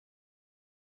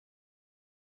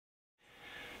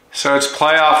So it's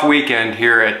playoff weekend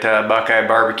here at BuQeye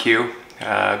Barbecue.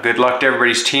 Good luck to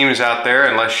everybody's teams out there.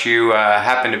 Unless you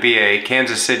happen to be a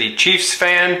Kansas City Chiefs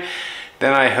fan,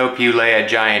 then I hope you lay a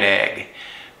giant egg.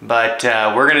 But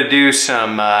we're going to do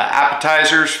some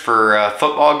appetizers for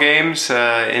football games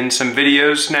in some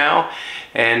videos now.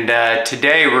 And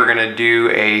today we're going to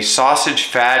do a sausage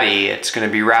fatty. It's going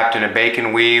to be wrapped in a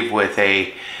bacon weave with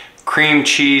a cream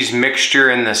cheese mixture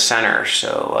in the center.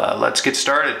 So let's get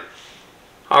started.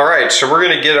 Alright, so we're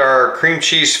going to get our cream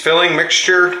cheese filling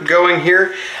mixture going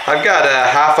here. I've got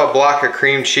half a block of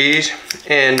cream cheese,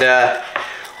 and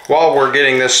while we're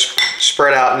getting this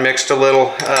spread out and mixed a little,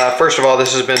 first of all,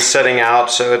 this has been setting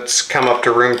out, so it's come up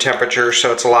to room temperature,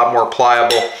 so it's a lot more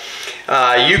pliable.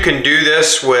 You can do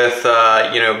this with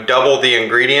double the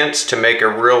ingredients to make a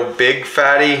real big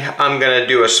fatty. I'm going to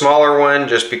do a smaller one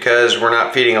just because we're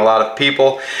not feeding a lot of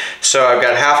people. So I've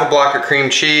got half a block of cream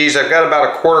cheese. I've got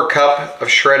about a quarter cup of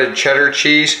shredded cheddar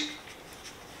cheese.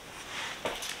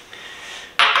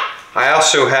 I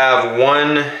also have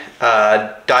one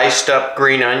diced up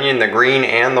green onion, the green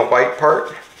and the white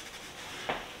part.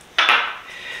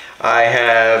 I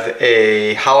have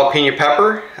a jalapeno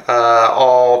pepper,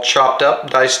 all chopped up,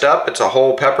 diced up. It's a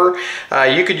whole pepper.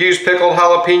 You could use pickled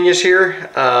jalapenos here.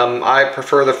 I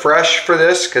prefer the fresh for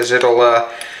this because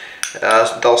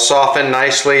they'll soften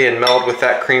nicely and meld with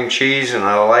that cream cheese, and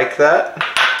I like that.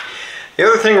 The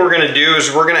other thing we're going to do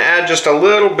is we're going to add just a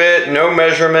little bit, no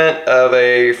measurement, of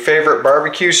a favorite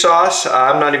barbecue sauce.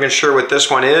 I'm not even sure what this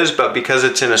one is, but because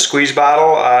it's in a squeeze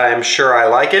bottle, I'm sure I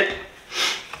like it.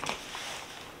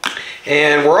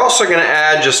 And we're also going to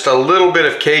add just a little bit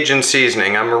of Cajun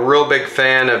seasoning. I'm a real big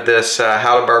fan of this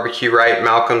How to Barbecue Right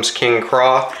Malcolm's King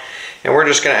Craw. And we're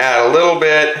just going to add a little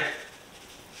bit.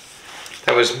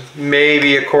 That was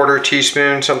maybe a quarter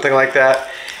teaspoon, something like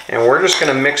that. And we're just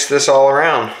going to mix this all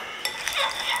around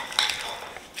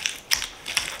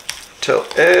till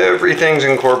everything's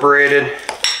incorporated.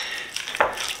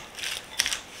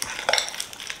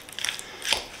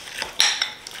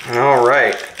 All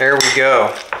right, there we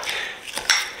go.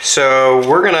 So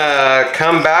we're gonna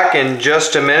come back in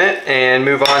just a minute and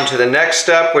move on to the next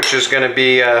step, which is gonna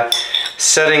be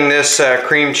setting this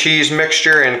cream cheese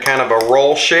mixture in kind of a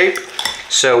roll shape.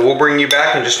 So we'll bring you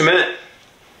back in just a minute.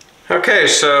 Okay,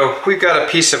 so we've got a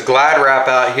piece of Glad wrap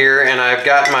out here, and I've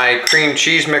got my cream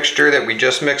cheese mixture that we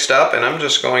just mixed up, and I'm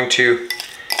just going to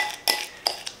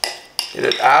get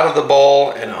it out of the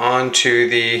bowl and onto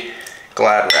the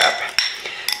Glad wrap.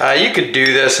 You could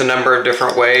do this a number of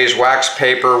different ways. Wax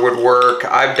paper would work.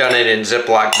 I've done it in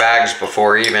Ziploc bags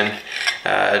before even.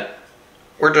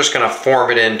 We're just going to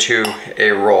form it into a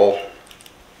roll.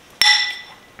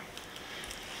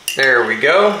 There we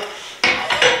go.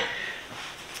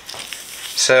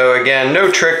 So again, no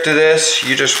trick to this.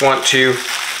 You just want to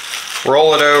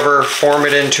roll it over, form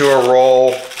it into a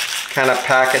roll, kind of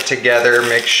pack it together,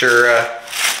 make sure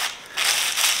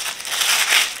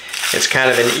it's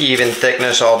kind of an even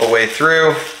thickness all the way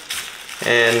through,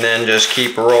 and then just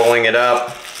keep rolling it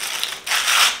up.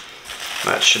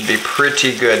 That should be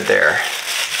pretty good there.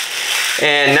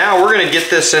 And now we're going to get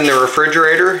this in the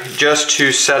refrigerator just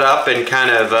to set up and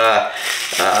kind of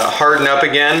harden up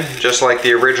again, just like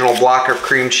the original block of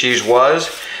cream cheese was.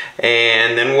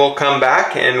 And then we'll come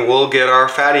back and we'll get our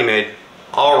fatty made.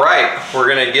 All right, we're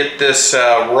going to get this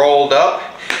rolled up.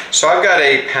 So I've got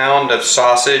a pound of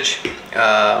sausage,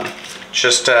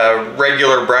 just a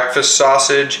regular breakfast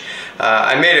sausage.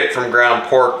 I made it from ground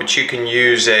pork, but you can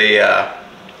use a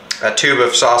tube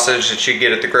of sausage that you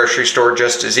get at the grocery store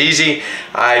just as easy.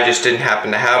 I just didn't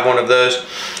happen to have one of those.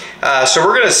 So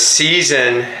we're going to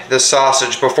season the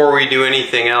sausage before we do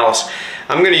anything else.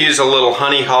 I'm going to use a little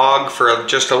honey hog for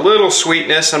just a little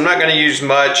sweetness. I'm not going to use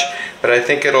much, but I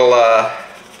think it'll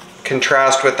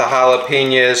contrast with the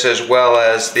jalapenos as well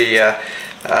as the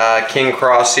King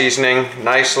Craw seasoning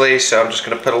nicely. So I'm just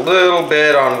going to put a little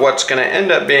bit on what's going to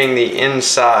end up being the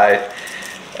inside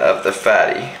of the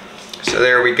fatty. So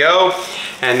there we go.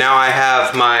 And now I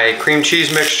have my cream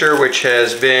cheese mixture, which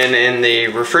has been in the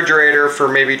refrigerator for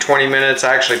maybe 20 minutes.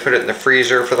 I actually put it in the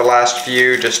freezer for the last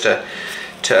few just to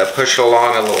push it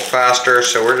along a little faster.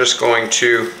 So we're just going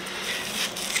to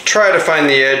try to find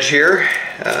the edge here.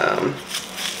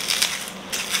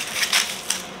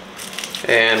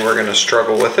 And we're going to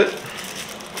struggle with it.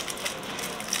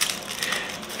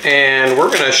 And we're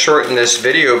going to shorten this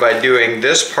video by doing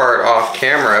this part off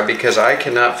camera because I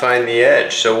cannot find the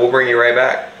edge. So we'll bring you right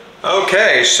back.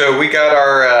 Okay, so we got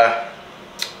our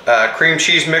cream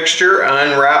cheese mixture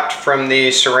unwrapped from the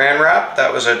saran wrap.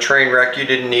 That was a train wreck you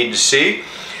didn't need to see.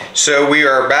 So we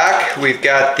are back. We've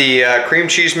got the cream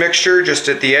cheese mixture just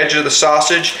at the edge of the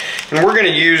sausage, and we're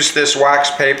going to use this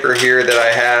wax paper here that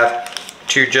I have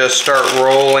to just start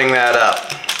rolling that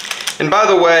up. And by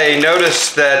the way,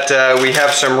 notice that we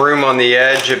have some room on the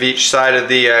edge of each side of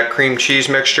the cream cheese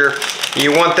mixture.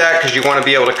 You want that because you want to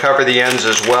be able to cover the ends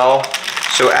as well.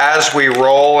 So as we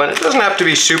roll, and it doesn't have to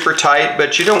be super tight,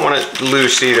 but you don't want it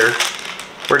loose either.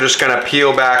 We're just going to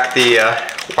peel back the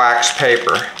wax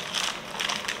paper.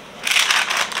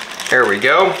 There we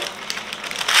go.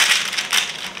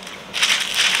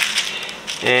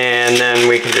 And then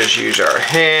we can just use our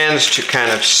hands to kind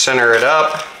of center it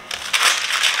up.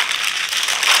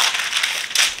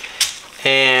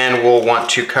 And we'll want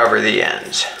to cover the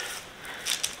ends.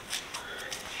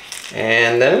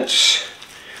 And then it's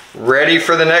ready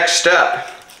for the next step.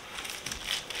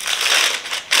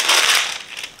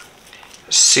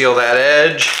 Seal that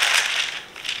edge.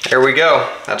 There we go.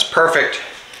 That's perfect.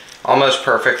 Almost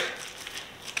perfect.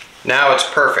 Now it's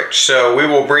perfect. So we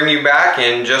will bring you back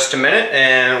in just a minute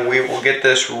and we will get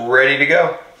this ready to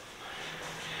go.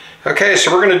 Okay,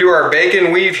 so we're going to do our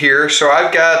bacon weave here. So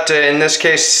I've got, in this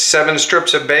case, 7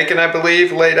 strips of bacon, I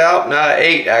believe, laid out.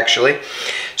 8 actually.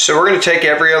 So we're going to take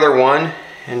every other one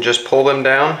and just pull them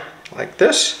down like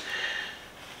this.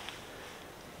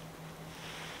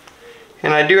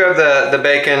 And I do have the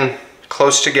bacon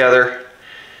close together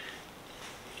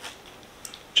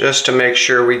just to make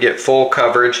sure we get full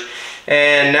coverage.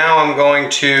 And now I'm going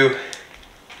to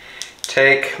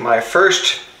take my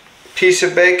first piece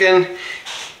of bacon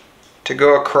to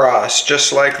go across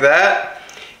just like that,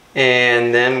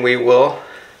 and then we will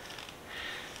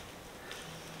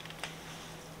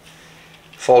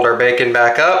fold our bacon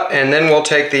back up, and then we'll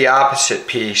take the opposite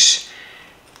piece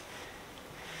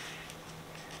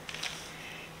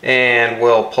and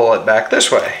we'll pull it back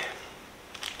this way.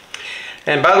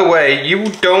 And by the way, you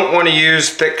don't want to use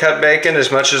thick cut bacon.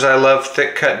 As much as I love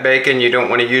thick cut bacon, you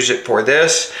don't want to use it for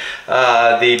this.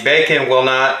 The bacon will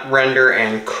not render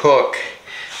and cook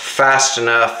fast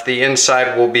enough. The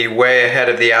inside will be way ahead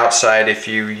of the outside if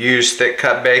you use thick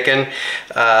cut bacon.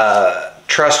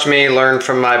 Trust me, learn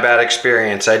from my bad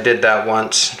experience. I did that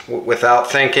once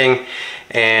without thinking,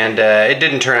 and it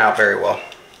didn't turn out very well.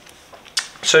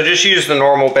 So just use the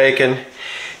normal bacon,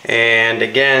 and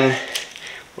again,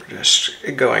 we're just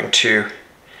going to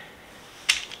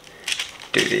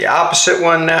do the opposite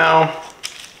one now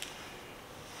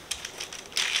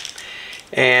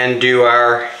and do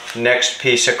our next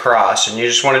piece across. And you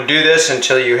just want to do this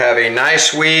until you have a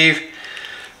nice weave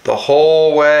the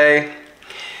whole way.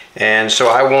 And so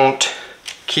I won't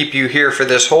keep you here for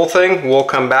this whole thing. We'll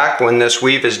come back when this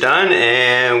weave is done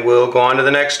and we'll go on to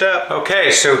the next step.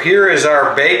 Okay, so here is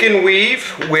our bacon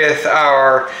weave with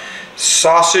our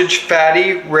sausage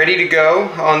fatty ready to go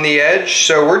on the edge.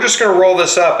 So we're just going to roll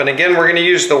this up, and again we're going to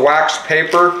use the wax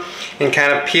paper and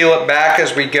kind of peel it back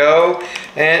as we go.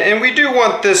 And we do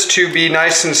want this to be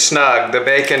nice and snug. The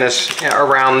bacon is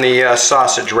around the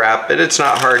sausage wrap, but it's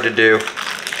not hard to do.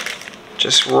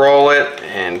 Just roll it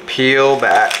and peel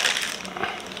back.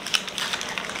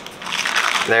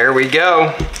 There we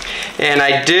go. And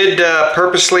I did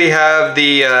purposely have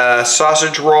the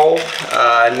sausage roll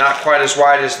not quite as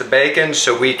wide as the bacon,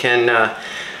 so we can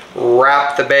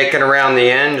wrap the bacon around the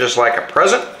end just like a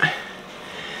present.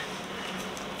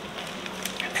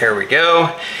 There we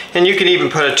go. And you can even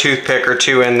put a toothpick or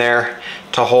two in there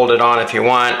to hold it on if you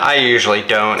want. I usually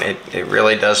don't. It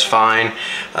really does fine.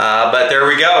 But there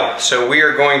we go. So we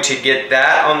are going to get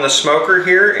that on the smoker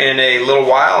here in a little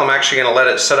while. I'm actually going to let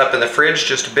it set up in the fridge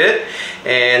just a bit,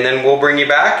 and then we'll bring you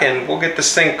back and we'll get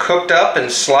this thing cooked up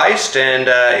and sliced, and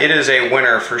it is a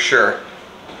winner for sure.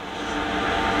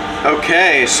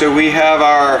 Okay, so we have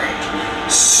our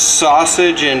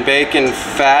sausage and bacon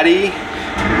fatty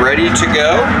ready to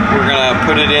go. We're going to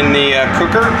put it in the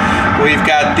cooker. We've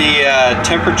got the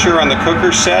temperature on the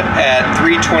cooker set at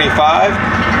 325,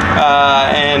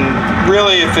 and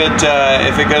really if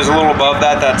it goes a little above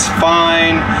that, that's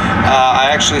fine.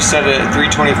 I actually set it at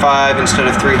 325 instead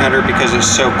of 300 because it's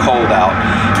so cold out.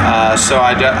 So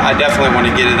I definitely want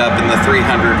to get it up in the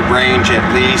 300 range at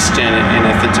least, and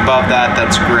if it's above that,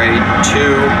 that's great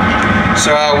too.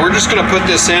 So we're just going to put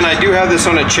this in. I do have this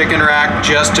on a chicken rack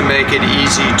just to make it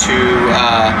easy to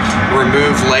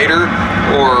remove later,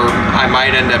 or I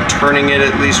might end up turning it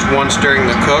at least once during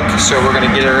the cook. So we're going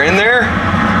to get her in there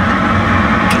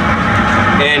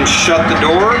and shut the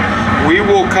door. We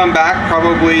will come back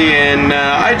probably in,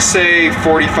 I'd say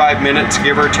 45 minutes,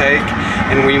 give or take,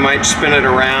 and we might spin it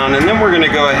around, and then we're going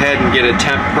to go ahead and get a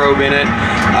temp probe in it.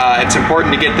 It's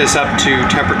important to get this up to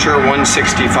temperature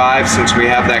 165 since we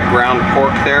have that ground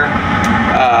pork there,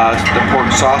 the pork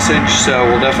sausage, so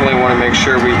we'll definitely want to make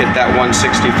sure we hit that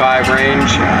 165 range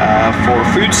for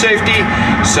food safety,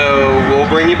 so we'll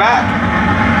bring you back.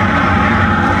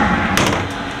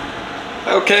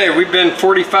 Okay, we've been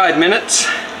 45 minutes,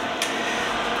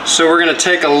 so we're going to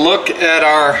take a look at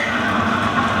our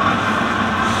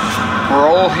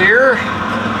roll here.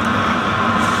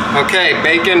 Okay,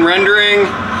 bacon rendering,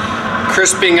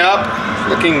 crisping up,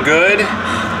 looking good.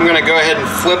 I'm going to go ahead and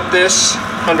flip this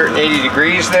 180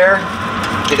 degrees there,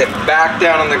 get it back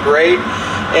down on the grate,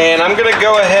 and I'm going to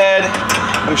go ahead,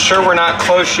 I'm sure we're not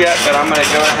close yet, but I'm going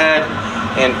to go ahead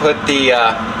and put the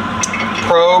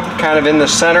probe kind of in the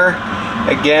center.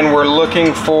 Again, we're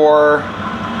looking for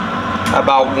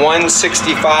about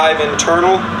 165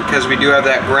 internal because we do have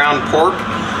that ground pork.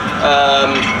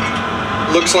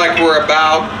 Looks like we're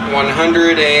about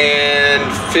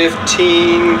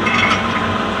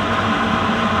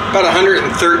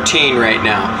 113 right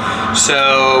now.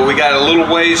 So we got a little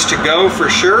ways to go for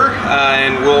sure,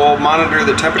 and we'll monitor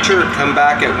the temperature, come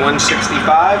back at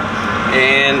 165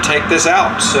 and take this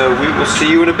out. So we will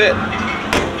see you in a bit.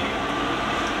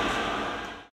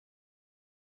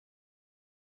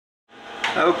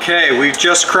 Okay, we've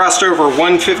just crossed over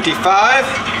 155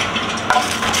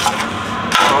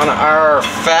 on our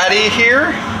fatty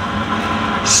here.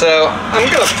 So I'm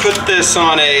going to put this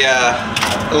on a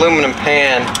aluminum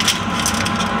pan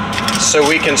so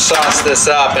we can sauce this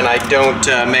up and I don't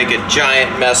make a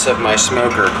giant mess of my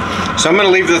smoker. So I'm going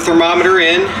to leave the thermometer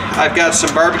in. I've got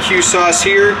some barbecue sauce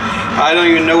here. I don't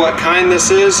even know what kind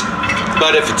this is,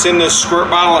 but if it's in this squirt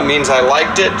bottle it means I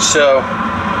liked it. So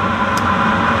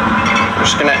I'm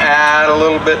just going to add a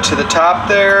little bit to the top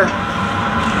there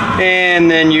and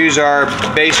then use our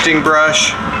basting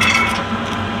brush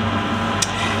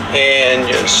and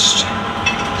just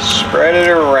spread it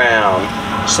around.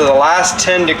 So the last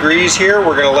 10 degrees here,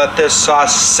 we're going to let this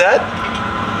sauce set,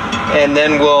 and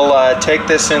then we'll take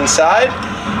this inside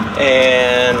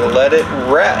and let it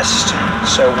rest.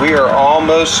 So we are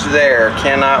almost there.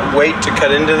 Cannot wait to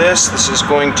cut into this. This is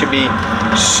going to be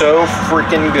so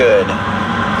freaking good.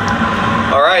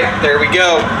 All right, there we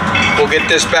go. We'll get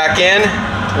this back in.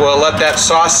 We'll let that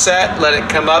sauce set, let it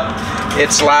come up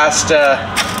its last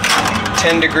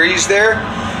 10 degrees there,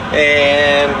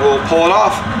 and we'll pull it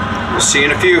off. We'll see you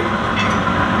in a few.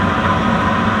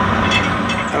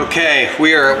 Okay,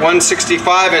 we are at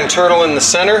 165 internal in the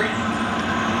center.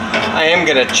 I am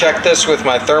going to check this with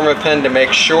my Thermapen to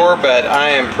make sure, but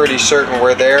I am pretty certain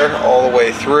we're there all the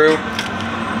way through.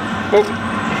 Oop.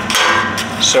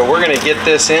 So we're going to get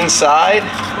this inside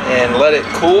and let it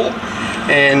cool,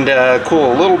 and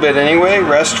cool a little bit anyway,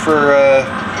 rest for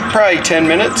probably 10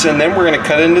 minutes, and then we're going to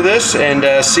cut into this and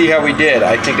see how we did.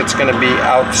 I think it's going to be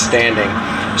outstanding.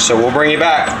 So we'll bring you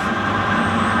back.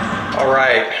 All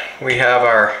right, we have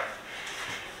our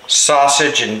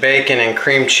sausage and bacon and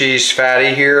cream cheese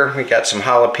fatty here. We got some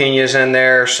jalapenos in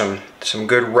there, some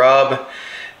good rub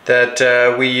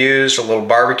that we used, a little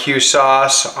barbecue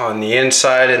sauce on the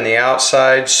inside and the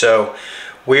outside. So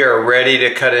we are ready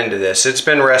to cut into this. It's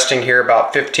been resting here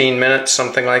about 15 minutes,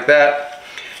 something like that.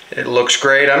 It looks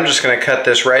great. I'm just going to cut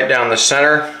this right down the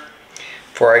center.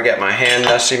 Before I get my hand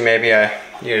messy, maybe I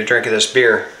need a drink of this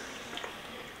beer.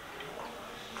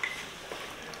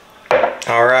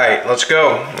 All right, let's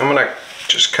go. I'm going to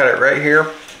just cut it right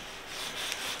here.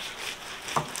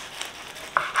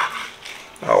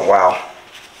 Oh, wow.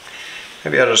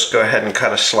 Maybe I'll just go ahead and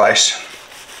cut a slice.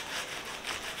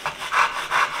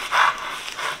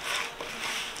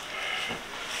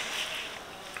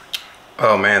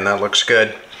 Oh man, that looks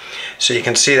good. So you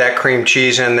can see that cream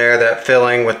cheese in there, that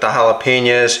filling with the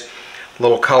jalapenos, a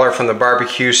little color from the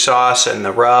barbecue sauce and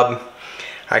the rub.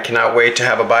 I cannot wait to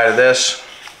have a bite of this.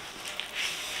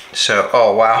 So,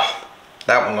 oh wow,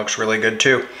 that one looks really good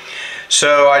too.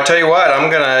 So I tell you what, I'm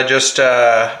gonna just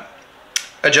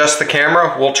adjust the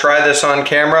camera. We'll try this on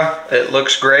camera. It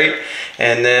looks great,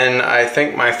 and then I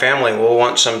think my family will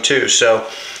want some too. So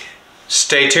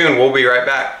stay tuned, we'll be right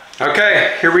back.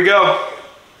 Okay, here we go.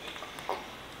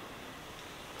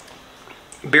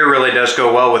 Beer really does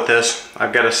go well with this.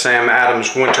 I've got a Sam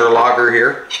Adams Winter Lager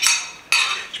here.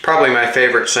 It's probably my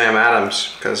favorite Sam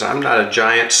Adams because I'm not a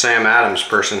giant Sam Adams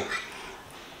person.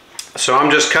 So I'm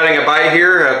just cutting a bite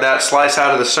here of that slice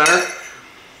out of the center.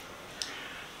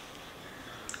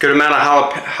 Good amount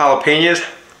of jalapenos.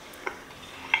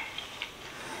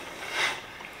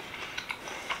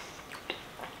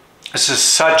 This is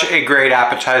such a great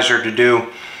appetizer to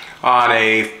do on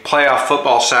a playoff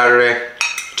football Saturday.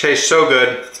 Tastes so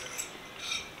good.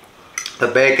 The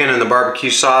bacon and the barbecue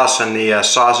sauce and the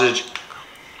sausage.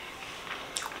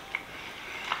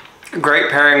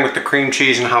 Great pairing with the cream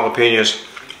cheese and jalapenos.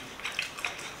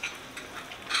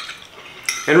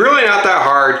 And really not that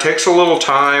hard. Takes a little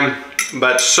time,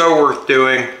 but so worth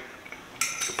doing.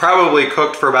 Probably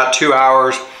cooked for about 2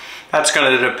 hours. That's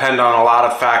going to depend on a lot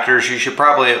of factors. You should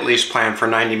probably at least plan for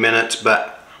 90 minutes,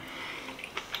 but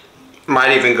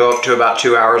might even go up to about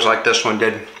 2 hours like this one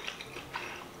did.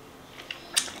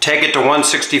 Take it to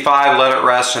 165, let it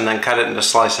rest, and then cut it into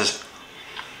slices.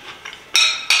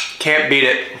 Can't beat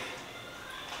it.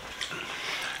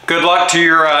 Good luck to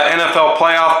your NFL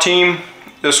playoff team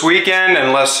this weekend,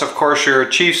 unless of course you're a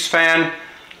Chiefs fan.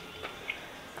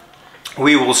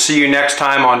 We will see you next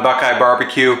time on BuQeye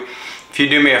Barbecue. If you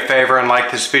do me a favor and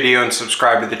like this video and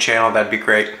subscribe to the channel, that'd be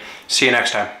great. See you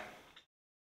next time.